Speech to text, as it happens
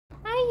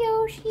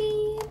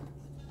Yoshi.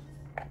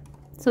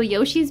 So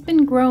Yoshi's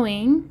been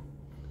growing.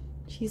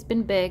 She's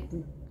been big.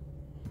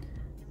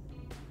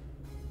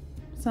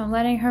 So I'm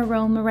letting her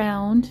roam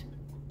around.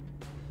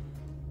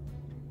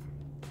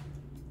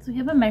 So we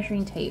have a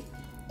measuring tape.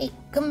 Hey,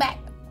 come back.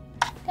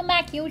 Come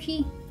back,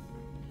 Yoshi.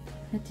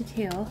 Head to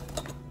tail.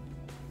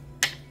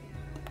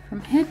 From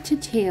head to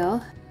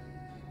tail,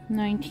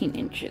 19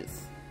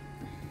 inches.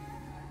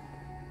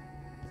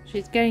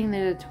 She's getting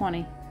there to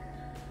 20.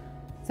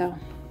 So,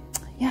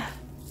 yeah.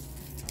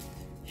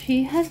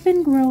 She has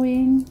been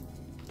growing.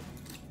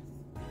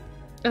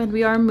 And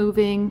we are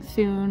moving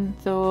soon,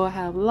 so I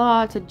have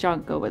lots of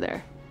junk over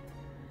there.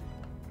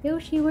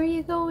 Yoshi, where are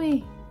you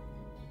going?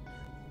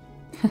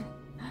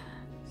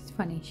 It's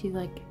funny, she's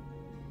like,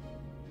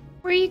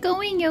 where are you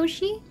going,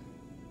 Yoshi?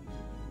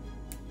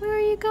 Where are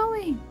you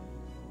going?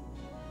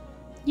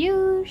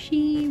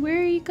 Yoshi,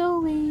 where are you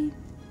going?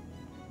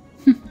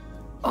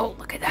 Oh,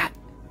 look at that.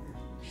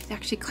 She's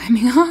actually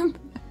climbing up.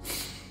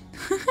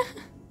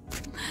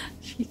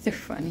 She's so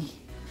funny.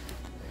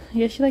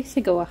 Yeah, she likes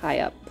to go high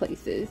up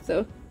places,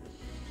 so.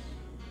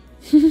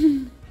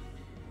 Where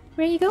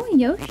are you going,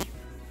 Yoshi?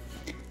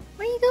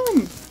 Where are you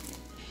going?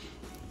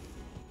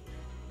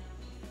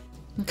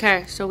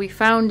 Okay, so we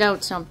found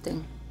out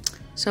something.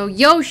 So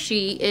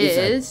Yoshi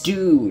is a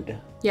dude.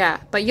 Yeah,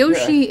 but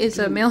Yoshi is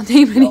a male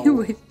name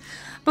anyway.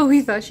 But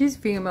we thought she's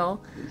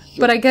female.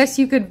 But I guess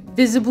you could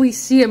visibly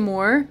see it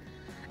more.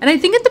 And I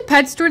think at the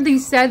pet store they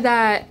said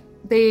that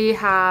they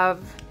have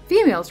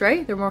females,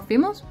 right? There are more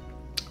females?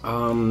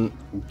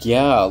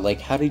 Yeah,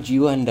 like how did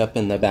you end up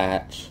in the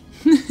batch?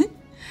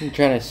 You're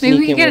trying to sneak Maybe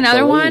we can in get with another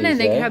the one ladies, and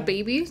they can eh? have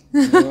babies.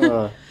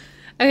 Yeah.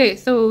 Okay,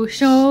 so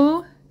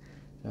show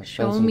Spend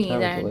some me time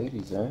with then. the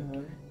ladies, eh?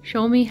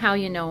 Show me how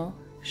you know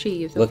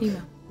she is a Look,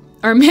 female.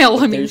 Or male,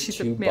 I mean There's she's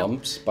a two male.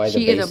 bumps by the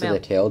She is base a of the male.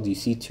 tail. Do you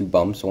see two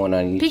bumps, one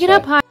on each Pick side? it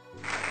up high.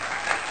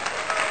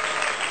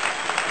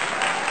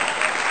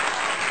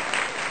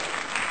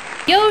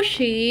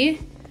 Yoshi,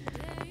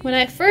 when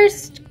I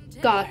first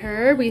got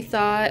her, we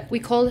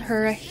called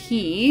her a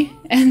he,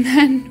 and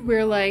then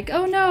we're like,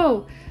 oh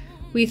no,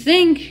 we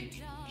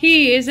think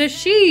he is a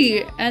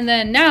she, and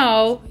then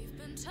now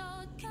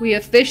we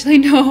officially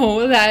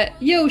know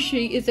that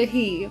Yoshi is a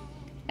he.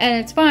 And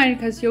it's fine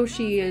because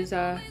Yoshi is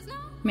a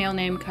male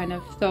name kind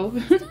of, so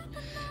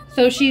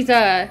so she's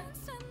a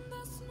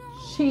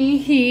she,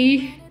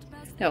 he,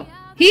 no,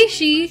 he,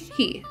 she,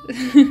 he.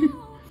 He's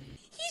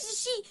a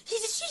she.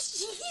 He's a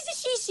she. He's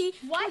a she.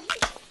 What?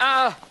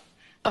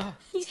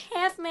 He's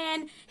half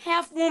man,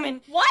 half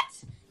woman.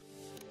 What?